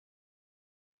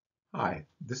Hi,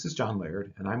 this is John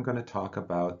Laird, and I'm going to talk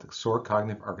about the Soar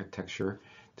cognitive architecture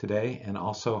today and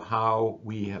also how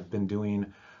we have been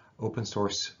doing open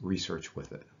source research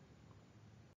with it.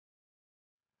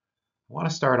 I want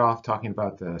to start off talking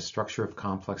about the structure of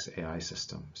complex AI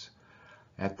systems.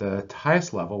 At the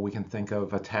highest level, we can think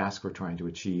of a task we're trying to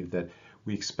achieve that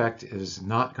we expect is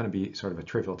not going to be sort of a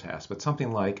trivial task, but something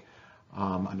like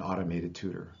an automated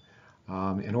tutor.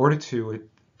 In order to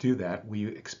do that, we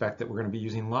expect that we're going to be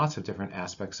using lots of different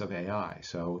aspects of AI.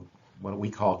 So what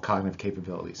we call cognitive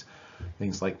capabilities,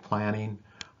 things like planning,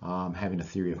 having a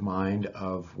theory of mind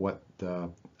of what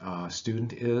the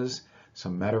student is,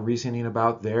 some meta reasoning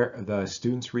about the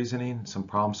student's reasoning, some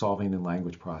problem solving and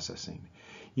language processing.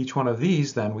 Each one of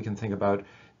these then we can think about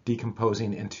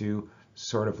decomposing into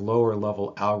sort of lower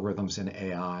level algorithms in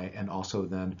AI and also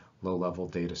then low level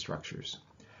data structures.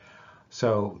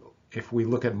 So if we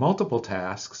look at multiple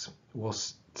tasks,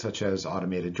 such as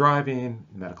automated driving,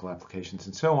 medical applications,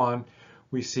 and so on,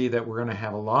 we see that we're going to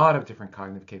have a lot of different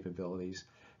cognitive capabilities,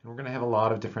 and we're going to have a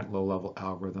lot of different low-level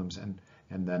algorithms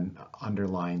and then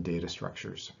underlying data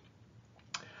structures.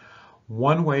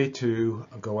 One way to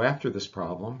go after this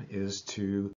problem is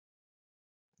to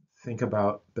think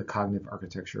about the cognitive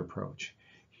architecture approach.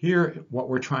 Here, what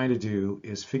we're trying to do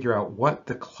is figure out what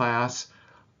the class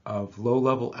of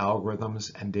low-level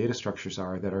algorithms and data structures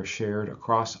are that are shared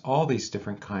across all these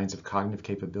different kinds of cognitive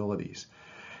capabilities,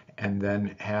 and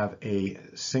then have a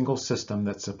single system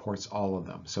that supports all of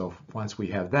them. So once we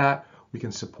have that, we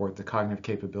can support the cognitive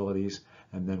capabilities,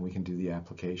 and then we can do the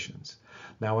applications.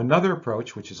 Now, another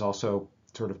approach, which is also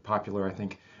sort of popular, I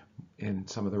think, in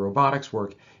some of the robotics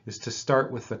work, is to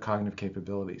start with the cognitive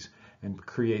capabilities and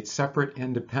create separate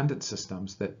independent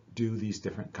systems that do these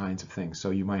different kinds of things.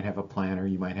 So you might have a planner,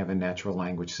 you might have a natural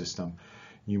language system,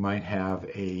 you might have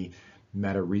a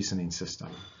meta reasoning system.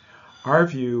 Our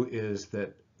view is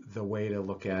that the way to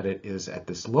look at it is at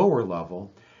this lower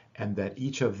level, and that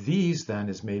each of these then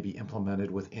is maybe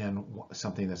implemented within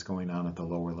something that's going on at the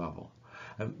lower level.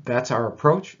 And that's our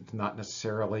approach. It's not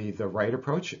necessarily the right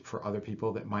approach for other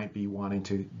people that might be wanting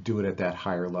to do it at that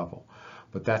higher level.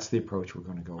 But that's the approach we're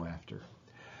going to go after.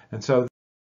 And so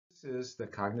this is the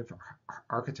cognitive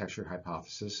architecture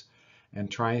hypothesis,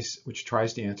 which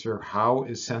tries to answer how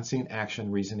is sensing,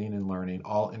 action, reasoning, and learning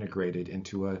all integrated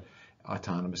into an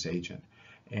autonomous agent.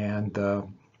 And the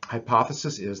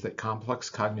hypothesis is that complex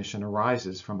cognition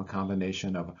arises from a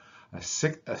combination of a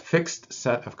fixed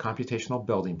set of computational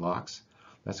building blocks.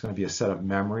 That's going to be a set of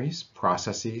memories,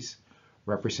 processes,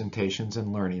 representations,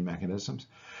 and learning mechanisms.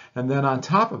 And then on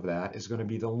top of that is going to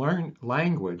be the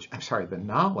the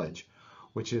knowledge,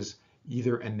 which is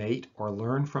either innate or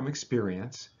learned from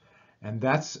experience. And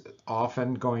that's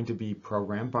often going to be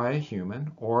programmed by a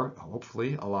human, or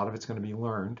hopefully a lot of it's going to be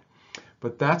learned.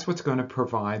 But that's what's going to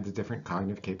provide the different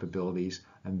cognitive capabilities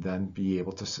and then be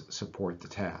able to support the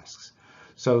tasks.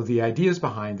 So the ideas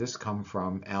behind this come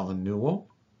from Alan Newell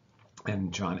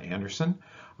and John Anderson,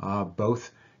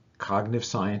 both cognitive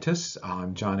scientists.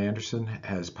 John Anderson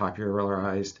has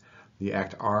popularized the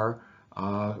ACT-R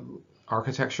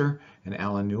architecture, and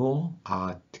Alan Newell,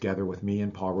 together with me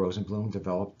and Paul Rosenblum,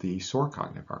 developed the Soar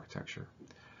cognitive architecture.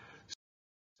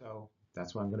 So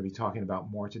that's what I'm going to be talking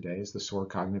about more today, is the Soar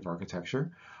cognitive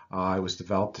architecture. It was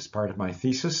developed as part of my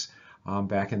thesis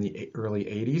back in the early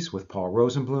 80s with Paul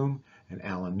Rosenblum and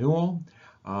Alan Newell.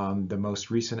 The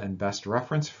most recent and best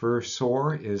reference for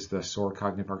Soar is the Soar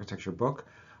Cognitive Architecture book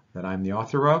that I'm the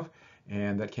author of,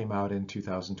 and that came out in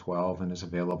 2012 and is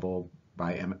available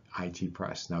by MIT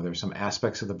Press. Now, there's some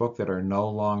aspects of the book that are no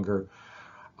longer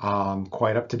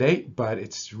quite up to date, but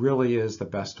it really is the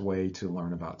best way to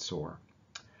learn about Soar.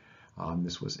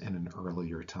 This was in an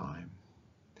earlier time.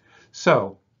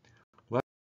 So let's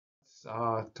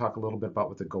talk a little bit about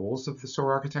what the goals of the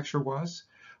Soar architecture was.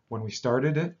 When we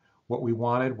started it, what we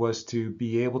wanted was to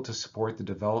be able to support the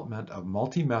development of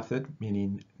multi-method,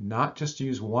 meaning not just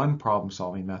use one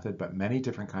problem-solving method, but many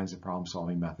different kinds of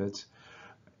problem-solving methods,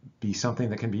 be something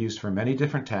that can be used for many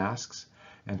different tasks,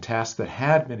 and tasks that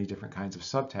had many different kinds of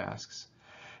subtasks,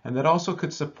 and that also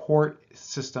could support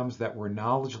systems that were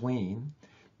knowledge lean,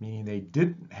 meaning they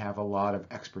didn't have a lot of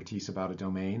expertise about a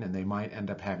domain, and they might end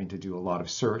up having to do a lot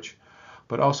of search,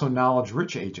 but also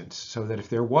knowledge-rich agents, so that if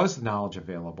there was knowledge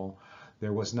available,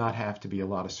 there was not have to be a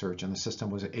lot of search, and the system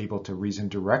was able to reason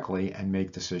directly and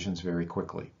make decisions very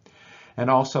quickly. And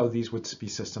also, these would be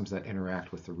systems that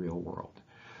interact with the real world.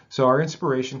 So our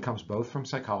inspiration comes both from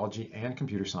psychology and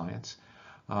computer science.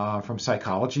 From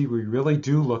psychology, we really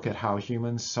do look at how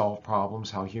humans solve problems,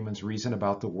 how humans reason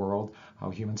about the world, how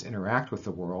humans interact with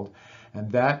the world, and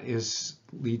that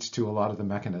leads to a lot of the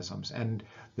mechanisms. And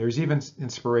there's even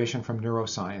inspiration from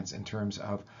neuroscience in terms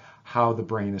of how the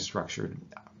brain is structured.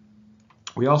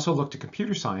 We also look to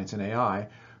computer science and AI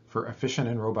for efficient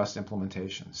and robust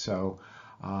implementation. So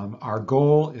our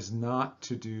goal is not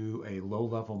to do a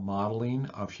low-level modeling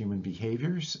of human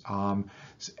behaviors,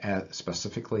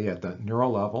 specifically at the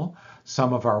neural level.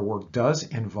 Some of our work does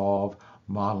involve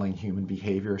modeling human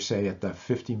behavior, say at the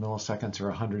 50 milliseconds or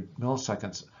 100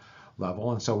 milliseconds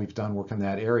level, and so we've done work in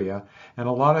that area. And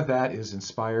a lot of that is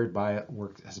inspired by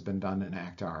work that has been done in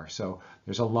ACT-R. So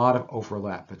there's a lot of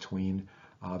overlap between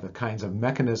the kinds of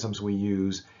mechanisms we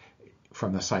use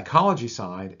from the psychology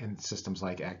side in systems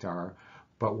like ACT-R.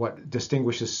 But what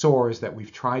distinguishes Soar is that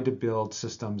we've tried to build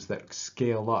systems that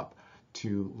scale up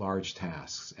to large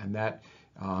tasks. And that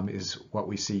is what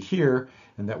we see here,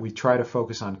 and that we try to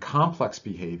focus on complex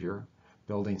behavior,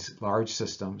 building large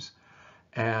systems,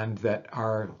 and that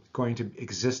are going to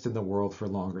exist in the world for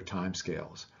longer time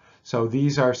scales. So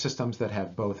these are systems that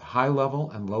have both high-level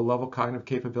and low-level cognitive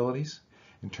capabilities.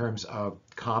 In terms of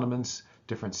Kahneman's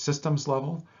different systems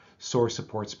level, Soar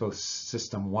supports both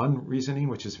System 1 reasoning,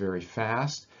 which is very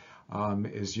fast,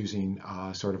 is using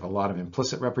sort of a lot of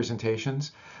implicit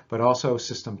representations, but also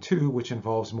System 2, which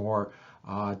involves more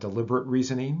deliberate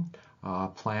reasoning,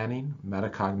 planning,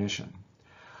 metacognition.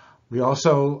 We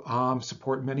also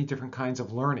support many different kinds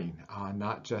of learning,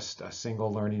 not just a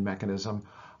single learning mechanism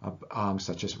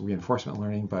such as reinforcement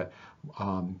learning, but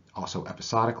also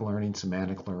episodic learning,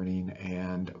 semantic learning,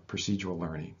 and procedural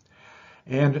learning.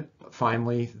 And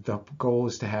finally, the goal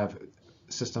is to have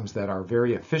systems that are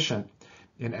very efficient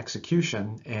in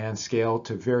execution and scale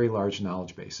to very large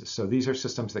knowledge bases. So these are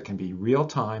systems that can be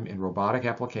real-time in robotic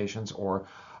applications or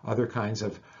other kinds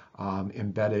of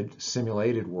embedded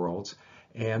simulated worlds,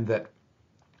 and that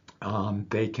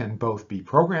they can both be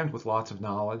programmed with lots of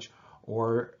knowledge,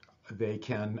 or they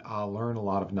can learn a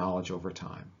lot of knowledge over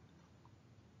time.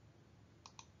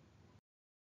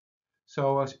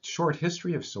 So a short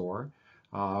history of Soar.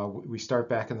 We start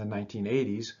back in the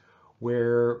 1980s,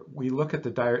 where we look at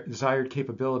the desired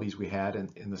capabilities we had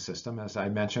in the system. As I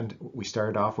mentioned, we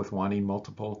started off with wanting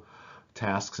multiple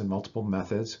tasks and multiple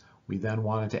methods. We then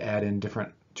wanted to add in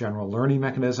different general learning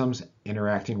mechanisms,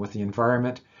 interacting with the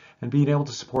environment, and being able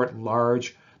to support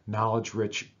large,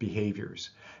 knowledge-rich behaviors.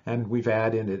 And we've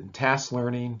added in task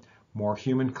learning, more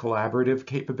human collaborative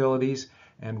capabilities,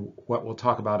 and what we'll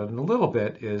talk about in a little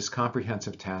bit is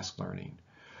comprehensive task learning.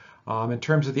 In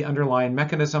terms of the underlying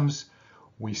mechanisms,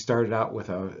 we started out with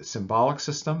a symbolic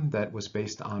system that was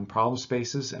based on problem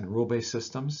spaces and rule-based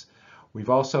systems. We've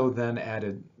also then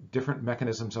added different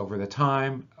mechanisms over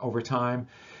time.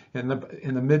 In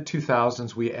the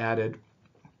mid-2000s, we added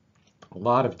a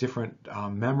lot of different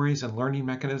memories and learning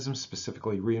mechanisms,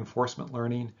 specifically reinforcement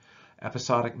learning,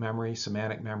 episodic memory,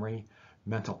 semantic memory,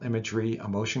 mental imagery,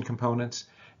 emotion components,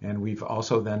 and we've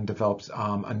also then developed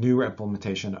a new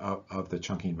implementation of the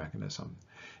chunking mechanism.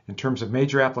 In terms of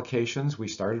major applications, we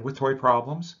started with toy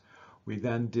problems. We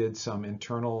then did some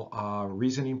internal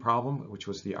reasoning problem, which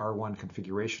was the R1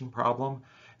 configuration problem,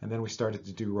 and then we started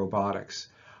to do robotics.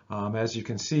 As you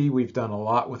can see, we've done a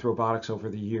lot with robotics over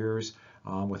the years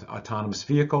with autonomous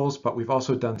vehicles, but we've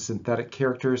also done synthetic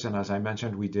characters, and as I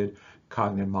mentioned, we did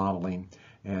cognitive modeling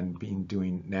and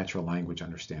doing natural language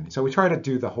understanding. So we try to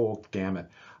do the whole gamut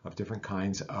of different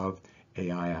kinds of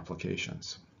AI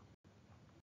applications.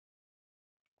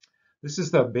 This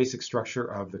is the basic structure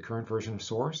of the current version of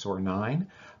Soar, Soar 9.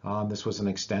 This was an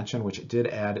extension which did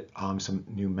add some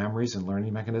new memories and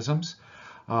learning mechanisms.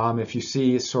 If you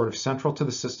see, sort of central to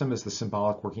the system is the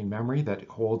symbolic working memory that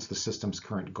holds the system's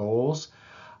current goals,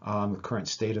 the current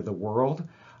state of the world.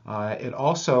 It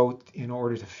also, in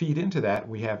order to feed into that,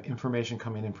 we have information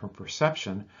coming in from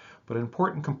perception, but an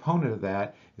important component of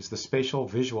that is the spatial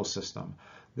visual system.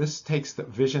 This takes the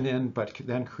vision in, but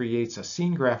then creates a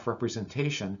scene graph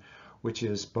representation, which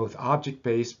is both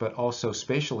object-based but also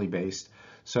spatially based,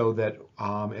 so that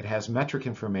it has metric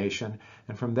information,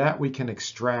 and from that we can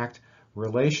extract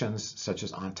relations such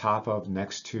as on top of,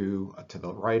 next to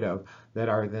the right of, that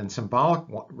are then symbolic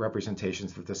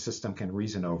representations that the system can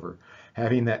reason over.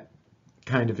 Having that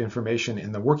kind of information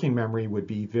in the working memory would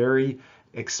be very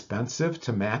expensive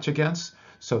to match against,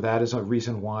 so that is a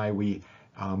reason why we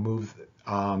move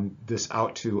this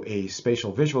out to a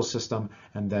spatial visual system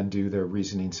and then do the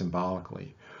reasoning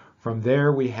symbolically. From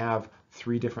there we have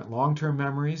three different long-term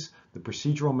memories. The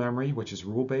procedural memory, which is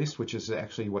rule-based, which is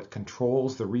actually what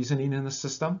controls the reasoning in the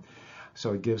system.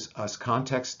 So it gives us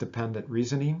context-dependent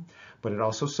reasoning, but it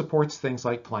also supports things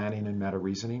like planning and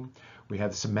meta-reasoning. We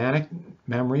have semantic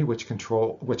memory, which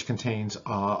contains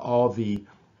all the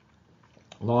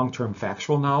long-term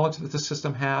factual knowledge that the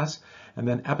system has, and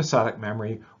then episodic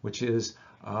memory, which is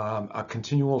a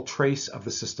continual trace of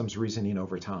the system's reasoning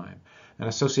over time. And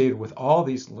associated with all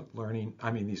these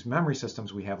these memory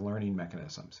systems, we have learning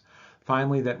mechanisms.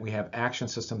 Finally, that we have action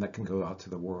system that can go out to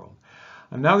the world.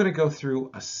 I'm now going to go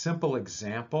through a simple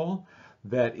example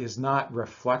that is not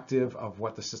reflective of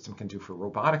what the system can do for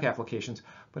robotic applications,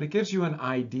 but it gives you an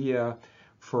idea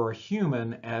for a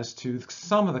human as to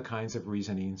some of the kinds of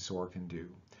reasoning Soar can do.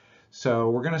 So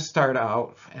we're going to start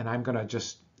out, and I'm going to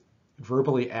just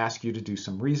verbally ask you to do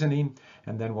some reasoning,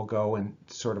 and then we'll go and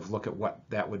sort of look at what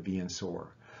that would be in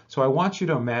Soar. So I want you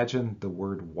to imagine the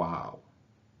word wow.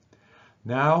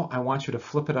 Now I want you to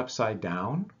flip it upside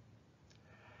down,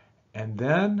 and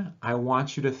then I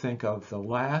want you to think of the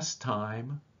last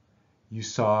time you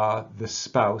saw the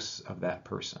spouse of that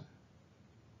person.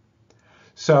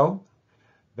 So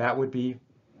that would be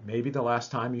maybe the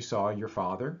last time you saw your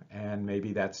father, and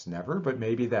maybe that's never, but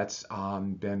maybe that's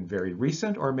been very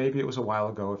recent, or maybe it was a while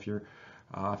ago if your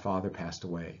father passed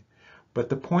away. But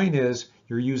the point is,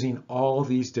 you're using all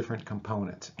these different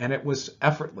components, and it was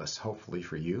effortless, hopefully,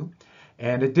 for you.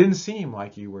 And it didn't seem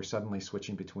like you were suddenly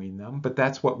switching between them, but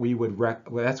that's what we would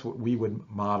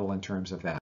model in terms of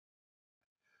that.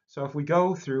 So if we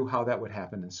go through how that would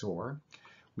happen in Soar,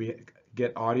 we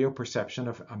get audio perception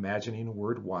of imagining the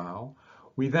word wow.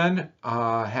 We then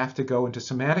have to go into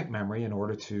semantic memory in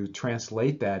order to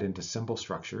translate that into symbol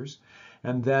structures.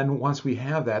 And then once we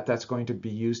have that, that's going to be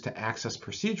used to access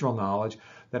procedural knowledge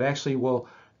that actually will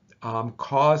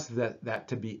cause that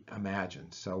to be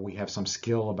imagined. So we have some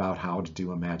skill about how to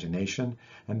do imagination,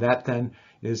 and that then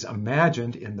is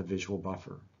imagined in the visual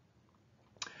buffer.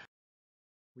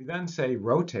 We then say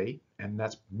rotate, and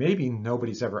that's maybe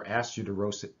nobody's ever asked you to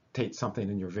rotate something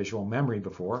in your visual memory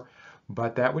before,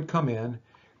 but that would come in,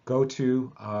 go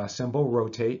to symbol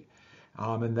rotate,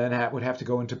 and then that would have to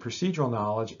go into procedural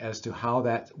knowledge as to how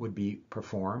that would be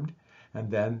performed, and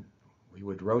then we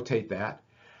would rotate that.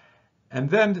 And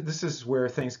then this is where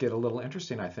things get a little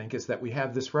interesting, I think, is that we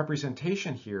have this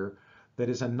representation here that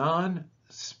is a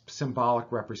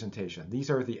non-symbolic representation. These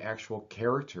are the actual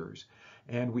characters,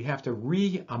 and we have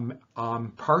to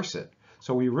parse it.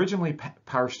 So we originally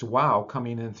parsed wow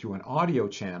coming in through an audio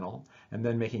channel and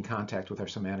then making contact with our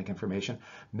semantic information.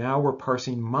 Now we're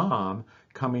parsing mom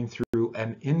coming through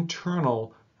an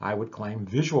internal, I would claim,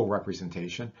 visual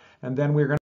representation, and then we're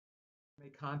going to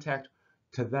make contact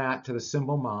to the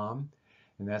symbol mom,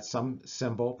 and that's some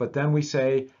symbol. But then we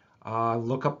say,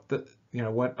 look up the,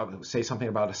 say something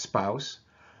about a spouse.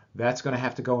 That's going to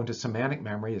have to go into semantic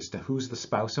memory as to who's the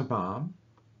spouse of mom.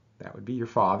 That would be your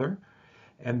father.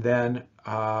 And then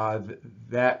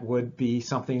that would be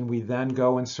something we then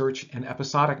go and search in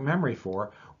episodic memory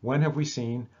for. When have we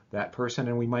seen that person?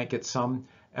 And we might get some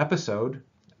episode.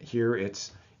 Here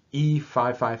it's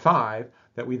E555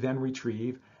 that we then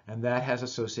retrieve, and that has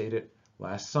associated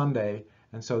last Sunday,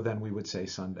 and so then we would say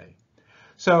Sunday.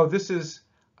 So this is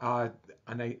an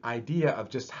idea of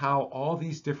just how all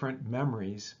these different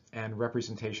memories and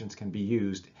representations can be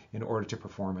used in order to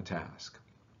perform a task.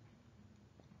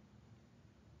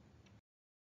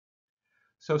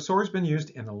 So Soar has been used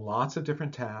in lots of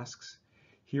different tasks.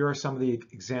 Here are some of the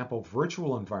example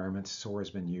virtual environments Soar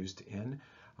has been used in,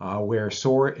 where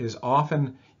Soar is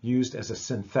often used as a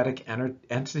synthetic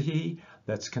entity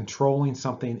that's controlling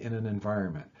something in an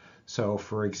environment. So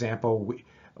for example,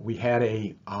 we had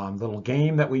a little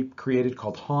game that we created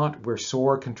called Haunt, where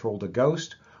Soar controlled a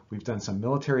ghost. We've done some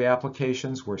military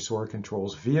applications where Soar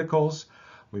controls vehicles.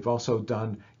 We've also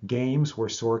done games where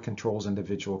Soar controls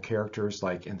individual characters,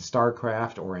 like in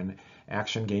StarCraft or in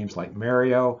action games like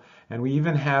Mario. And we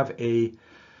even have a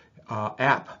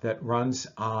app that runs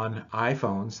on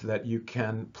iPhones that you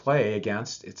can play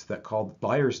against. It's called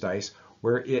Liar's Dice,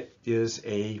 where it is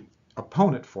a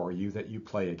opponent for you that you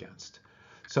play against.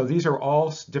 So these are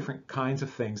all different kinds of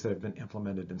things that have been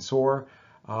implemented in Soar.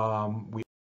 We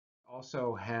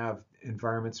also have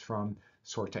environments from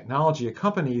Soar Technology, a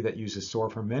company that uses Soar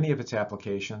for many of its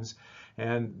applications.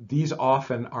 And these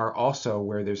often are also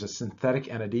where there's a synthetic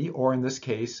entity, or in this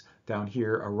case, down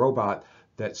here, a robot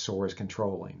that Soar is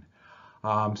controlling.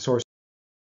 Soar has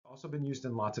also been used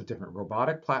in lots of different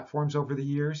robotic platforms over the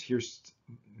years. Here's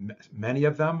many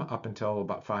of them up until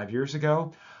about 5 years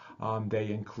ago.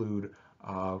 They include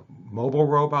mobile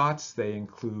robots. They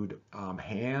include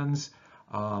hands,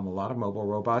 a lot of mobile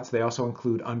robots. They also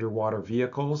include underwater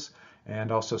vehicles,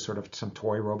 and also sort of some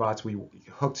toy robots. We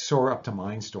hooked Soar up to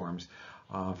Mindstorms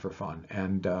for fun.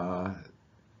 And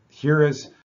here is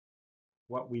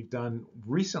what we've done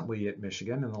recently at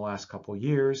Michigan in the last couple of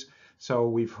years. So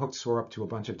we've hooked Soar up to a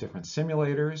bunch of different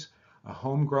simulators, a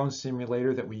homegrown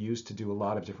simulator that we use to do a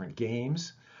lot of different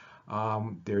games.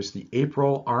 There's the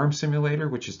April ARM simulator,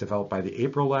 which is developed by the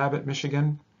April lab at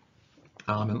Michigan,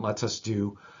 and lets us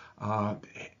do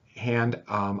hand,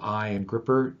 eye, and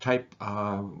gripper type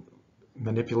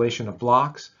manipulation of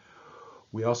blocks.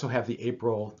 We also have the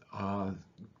April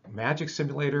Magic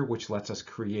Simulator, which lets us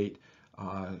create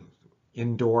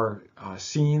indoor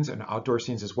scenes and outdoor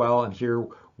scenes as well. And here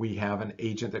we have an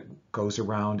agent that goes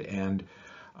around and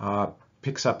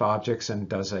picks up objects and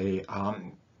does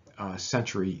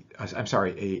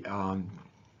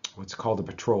what's called a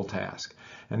patrol task.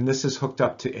 And this is hooked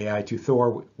up to AI2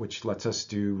 Thor, which lets us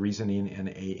do reasoning in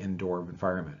an indoor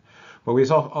environment. But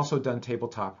we've also done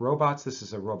tabletop robots. This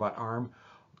is a robot arm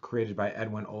created by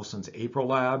Edwin Olson's April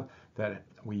lab that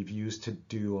we've used to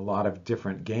do a lot of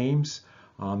different games.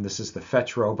 This is the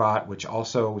Fetch robot, which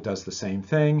also does the same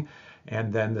thing.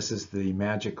 And then this is the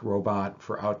Magic robot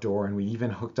for outdoor. And we even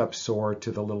hooked up Soar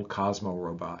to the little Cosmo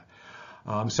robot.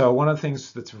 So one of the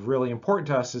things that's really important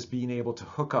to us is being able to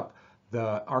hook up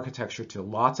the architecture to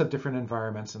lots of different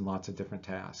environments and lots of different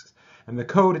tasks. And the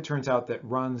code, it turns out, that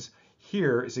runs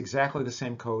here is exactly the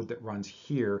same code that runs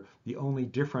here. The only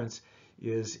difference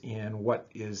is in what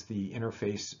is the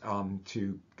interface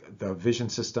to the vision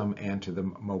system and to the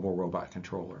mobile robot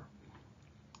controller.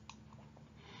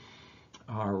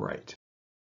 All right.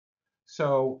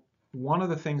 So one of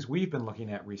the things we've been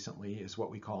looking at recently is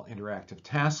what we call interactive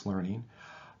task learning.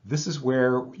 This is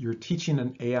where you're teaching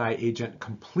an AI agent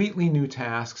completely new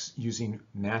tasks using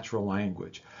natural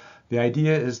language. The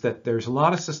idea is that there's a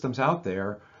lot of systems out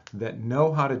there that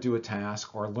know how to do a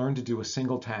task or learn to do a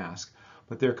single task,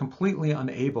 but they're completely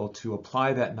unable to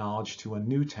apply that knowledge to a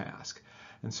new task.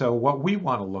 And so what we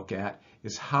want to look at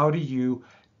is how do you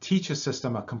teach a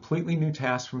system a completely new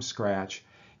task from scratch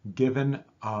given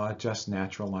just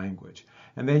natural language.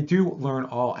 And they do learn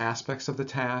all aspects of the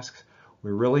tasks.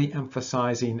 We're really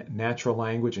emphasizing natural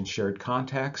language and shared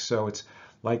context. So it's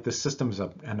like the system's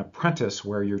an apprentice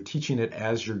where you're teaching it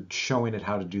as you're showing it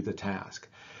how to do the task.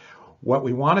 What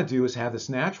we want to do is have this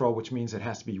natural, which means it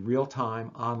has to be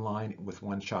real-time, online, with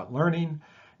one-shot learning,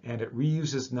 and it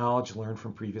reuses knowledge learned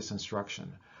from previous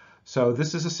instruction. So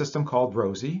this is a system called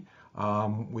Rosie.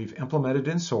 We've implemented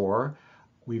in Soar.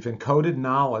 We've encoded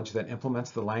knowledge that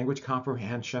implements the language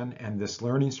comprehension and this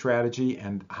learning strategy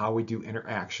and how we do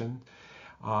interaction.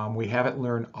 We have it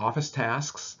learn office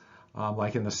tasks,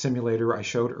 like in the simulator I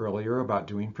showed earlier about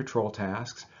doing patrol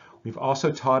tasks. We've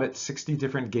also taught it 60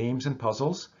 different games and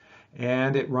puzzles,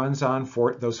 and it runs on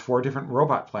those 4 different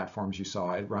robot platforms you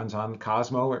saw. It runs on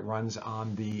Cosmo, it runs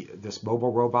on this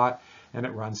mobile robot, and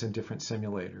it runs in different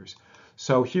simulators.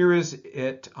 So here is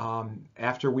it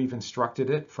after we've instructed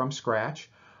it from scratch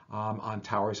on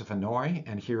Towers of Hanoi,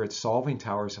 and here it's solving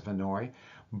Towers of Hanoi.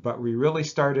 But we really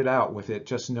started out with it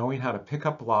just knowing how to pick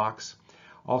up blocks,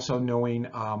 also knowing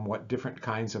what different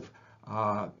kinds of,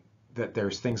 that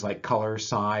there's things like color,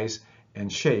 size,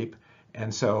 and shape,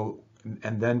 and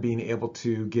then being able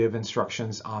to give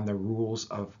instructions on the rules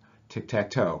of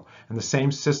tic-tac-toe. And the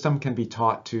same system can be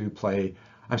taught to play,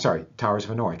 Towers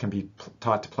of Hanoi can be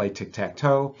taught to play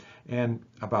tic-tac-toe and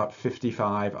about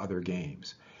 55 other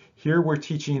games. Here we're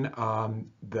teaching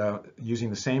using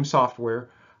the same software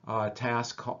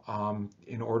task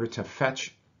in order to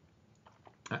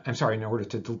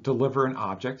deliver an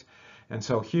object. And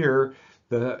so here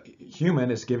the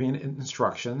human is giving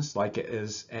instructions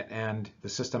and the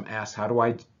system asks, how do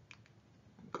I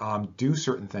do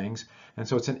certain things? And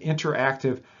so it's an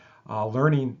interactive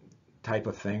learning type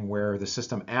of thing where the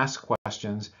system asks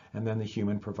questions and then the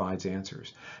human provides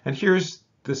answers. And here's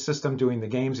the system doing the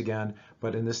games again,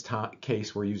 but in this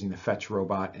case we're using the Fetch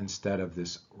robot instead of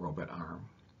this robot arm.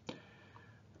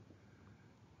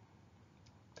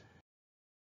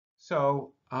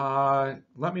 So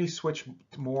let me switch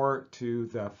more to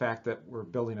the fact that we're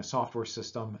building a software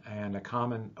system and a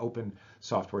common open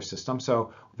software system.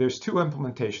 So there's 2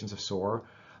 implementations of Soar.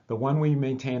 The one we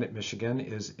maintain at Michigan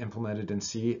is implemented in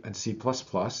C and C++,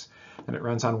 and it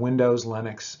runs on Windows,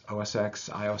 Linux, OS X,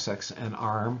 iOS X, and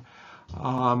ARM.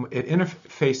 It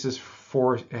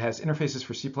has interfaces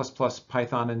for C++,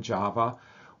 Python, and Java.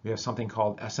 We have something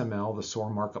called SML, the Soar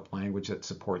markup language, that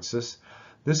supports this.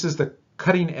 This is the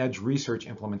cutting edge research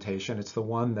implementation. It's the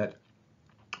one that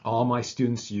all my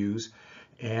students use,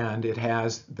 and it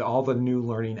has all the new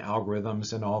learning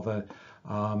algorithms and all the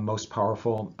most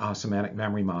powerful semantic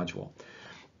memory module.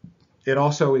 It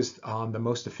also is the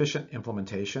most efficient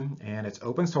implementation, and it's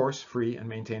open source, free, and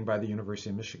maintained by the University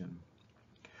of Michigan.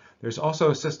 There's also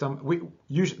a system,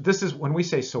 this is when we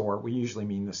say Soar, we usually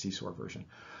mean the CSOAR version.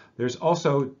 There's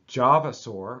also Java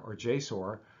Soar, or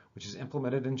JSOAR, which is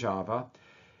implemented in Java.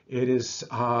 It is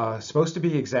supposed to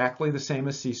be exactly the same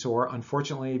as CSOAR.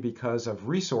 Unfortunately, because of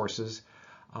resources,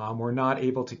 we're not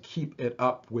able to keep it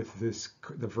up with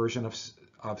the version of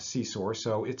CSOAR,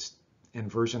 so it's in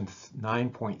version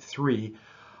 9.3.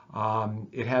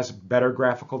 It has better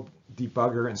graphical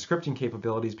debugger and scripting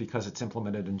capabilities because it's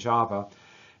implemented in Java.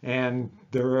 And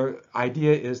the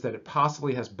idea is that it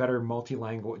possibly has better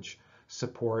multi-language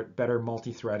support, better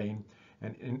multi-threading,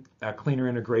 and a cleaner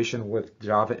integration with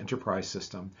Java Enterprise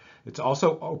System. It's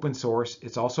also open source,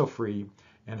 it's also free,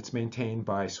 and it's maintained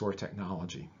by Soar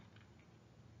Technology.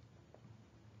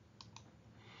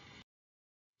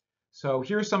 So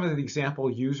here's some of the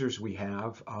example users we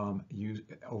have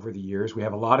over the years. We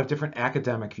have a lot of different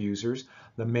academic users.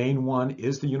 The main one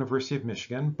is the University of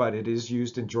Michigan, but it is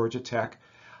used in Georgia Tech,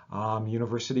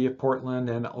 University of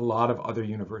Portland, and a lot of other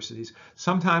universities.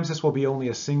 Sometimes this will be only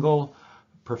a single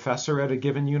professor at a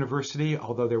given university,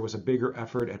 although there was a bigger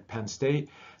effort at Penn State.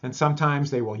 And sometimes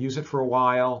they will use it for a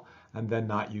while and then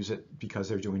not use it because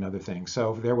they're doing other things.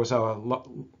 So there was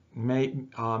some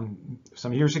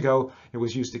years ago, it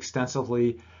was used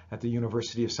extensively at the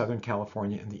University of Southern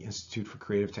California and the Institute for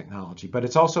Creative Technology, but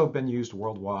it's also been used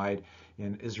worldwide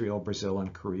in Israel, Brazil,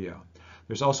 and Korea.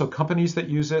 There's also companies that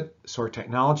use it. Soar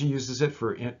Technology uses it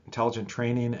for intelligent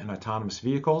training and autonomous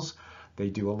vehicles. They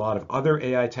do a lot of other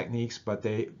AI techniques, but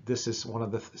this is one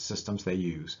of the systems they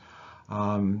use.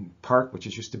 PARC, which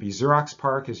used to be Xerox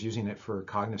PARC, is using it for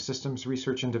cognitive systems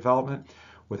research and development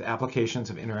with applications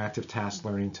of interactive task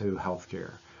learning to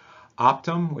healthcare.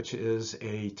 Optum, which is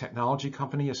a technology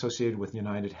company associated with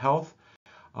United Health,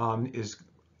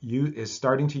 is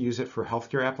starting to use it for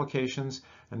healthcare applications,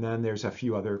 and then there's a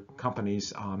few other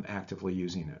companies actively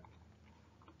using it.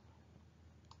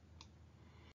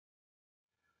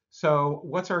 So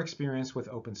what's our experience with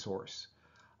open source?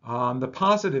 The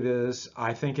positive is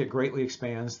I think it greatly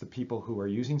expands the people who are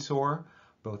using Soar,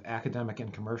 both academic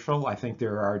and commercial. I think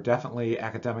there are definitely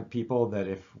academic people that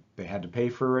if they had to pay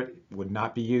for it, would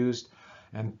not be used.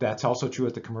 And that's also true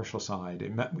at the commercial side.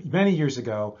 Many years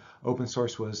ago, open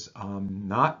source was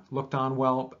not looked on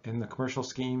well in the commercial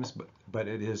schemes, but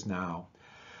it is now.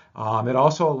 It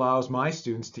also allows my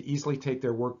students to easily take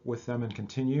their work with them and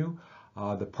continue.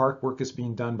 The PARC work is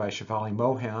being done by Shivali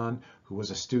Mohan, who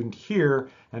was a student here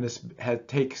and had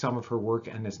taken some of her work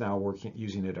and is now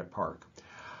using it at PARC.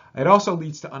 It also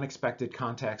leads to unexpected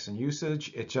contacts and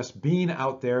usage. It's just being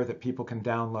out there that people can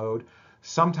download.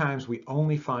 Sometimes we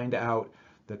only find out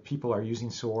that people are using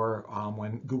Soar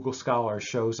when Google Scholar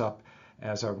shows up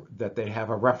as that they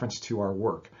have a reference to our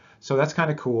work. So that's kind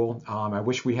of cool. I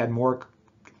wish we had more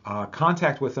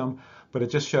contact with them, but it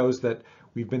just shows that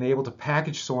we've been able to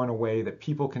package Soar in a way that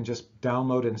people can just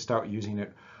download it and start using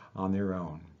it on their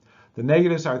own. The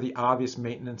negatives are the obvious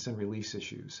maintenance and release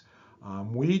issues.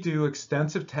 We do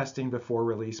extensive testing before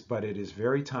release, but it is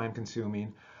very time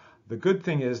consuming. The good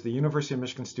thing is the University of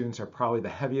Michigan students are probably the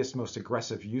heaviest, most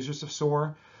aggressive users of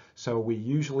Soar. So we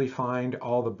usually find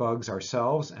all the bugs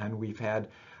ourselves, and we've had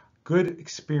good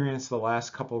experience the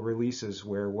last couple of releases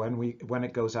where when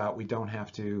it goes out, we don't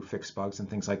have to fix bugs and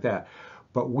things like that.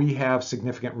 But we have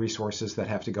significant resources that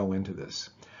have to go into this.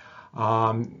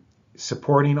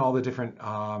 Supporting all the different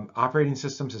operating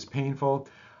systems is painful.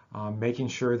 Making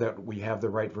sure that we have the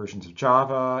right versions of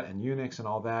Java and Unix and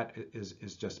all that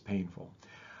is just painful.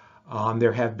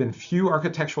 There have been few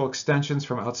architectural extensions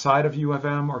from outside of U of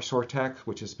M or Soar Tech,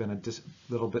 which has been a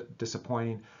little bit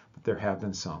disappointing, but there have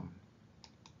been some.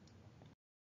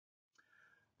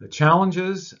 The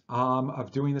challenges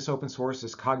of doing this open source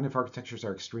is cognitive architectures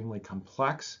are extremely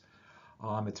complex.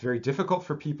 It's very difficult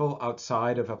for people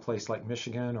outside of a place like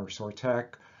Michigan or Soar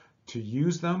Tech to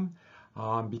use them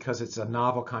because it's a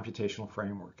novel computational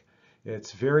framework.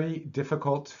 It's very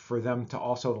difficult for them to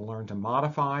also learn to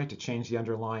modify, to change the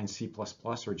underlying C++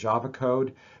 or Java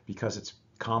code because it's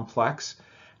complex.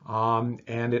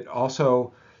 And it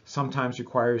also sometimes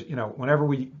requires, whenever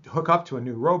we hook up to a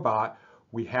new robot,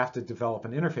 we have to develop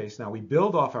an interface. Now we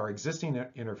build off our existing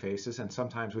interfaces, and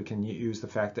sometimes we can use the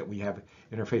fact that we have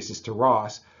interfaces to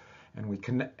ROS, and we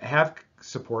can have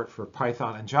support for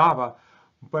Python and Java,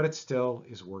 but it still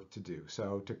is work to do.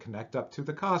 So to connect up to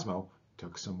the Cosmo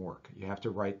took some work. You have to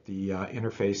write the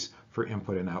interface for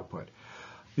input and output.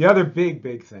 The other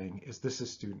big thing is this is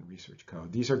student research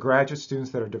code. These are graduate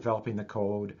students that are developing the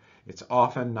code. It's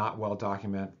often not well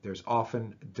documented. There's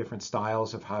often different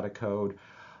styles of how to code.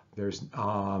 There's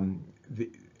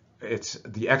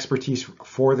the expertise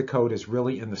for the code is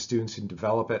really in the students who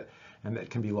develop it, and that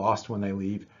can be lost when they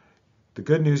leave. The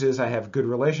good news is I have good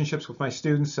relationships with my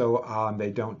students, so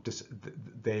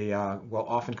they will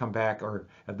often come back, or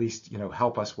at least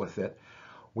help us with it.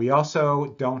 We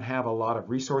also don't have a lot of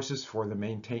resources for the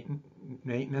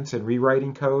maintenance and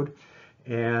rewriting code,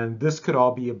 and this could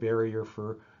all be a barrier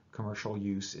for commercial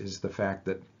use, is the fact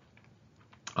that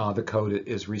the code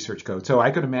is research code. So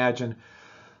I could imagine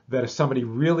that if somebody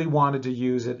really wanted to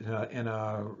use it in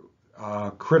a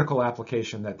critical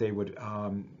application, that they would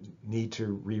need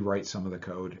to rewrite some of the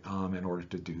code in order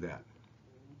to do that.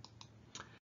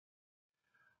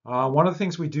 One of the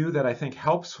things we do that I think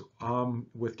helps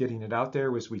with getting it out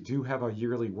there is we do have a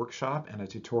yearly workshop and a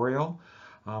tutorial.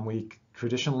 We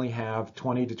traditionally have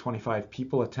 20 to 25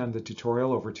 people attend the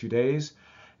tutorial over 2 days,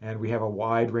 and we have a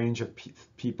wide range of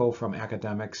people from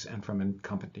academics and from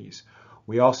companies.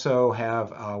 We also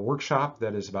have a workshop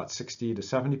that is about 60 to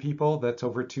 70 people. That's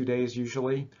over 2 days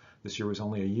usually. This year was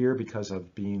only a year because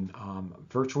of being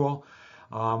virtual,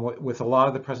 with a lot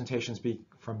of the presentations being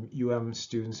from UM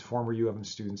students, former UM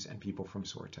students, and people from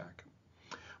Soar Tech.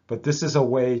 But this is a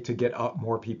way to get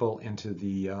more people into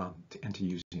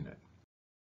using it.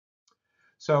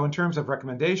 So in terms of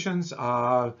recommendations,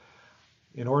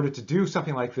 in order to do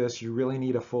something like this, you really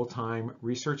need a full-time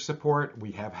research support.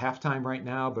 We have half-time right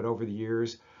now, but over the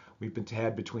years, we've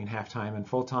had between half-time and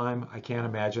full-time. I can't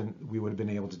imagine we would have been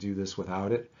able to do this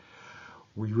without it.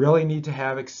 We really need to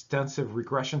have extensive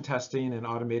regression testing and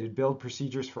automated build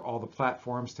procedures for all the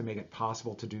platforms to make it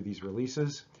possible to do these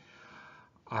releases.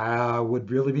 Would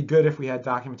really be good if we had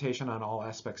documentation on all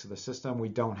aspects of the system. We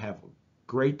don't have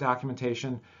great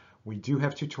documentation. We do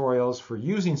have tutorials for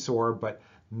using Soar, but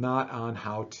not on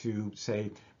how to,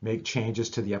 say, make changes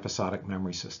to the episodic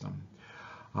memory system.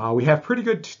 We have pretty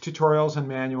good tutorials and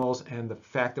manuals, and the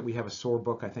fact that we have a Soar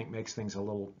book, I think, makes things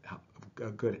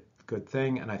a good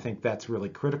thing, and I think that's really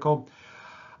critical.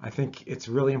 I think it's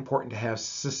really important to have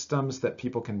systems that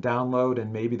people can download,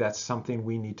 and maybe that's something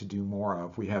we need to do more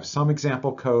of. We have some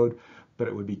example code, but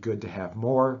it would be good to have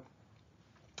more.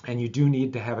 And you do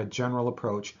need to have a general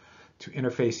approach to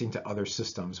interfacing to other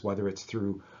systems, whether it's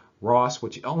through ROS,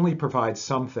 which only provides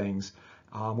some things.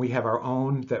 We have our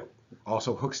own that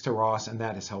also hooks to ROS, and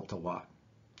that has helped a lot.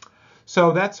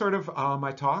 So that's sort of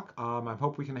my talk. I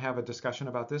hope we can have a discussion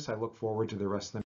about this. I look forward to the rest of the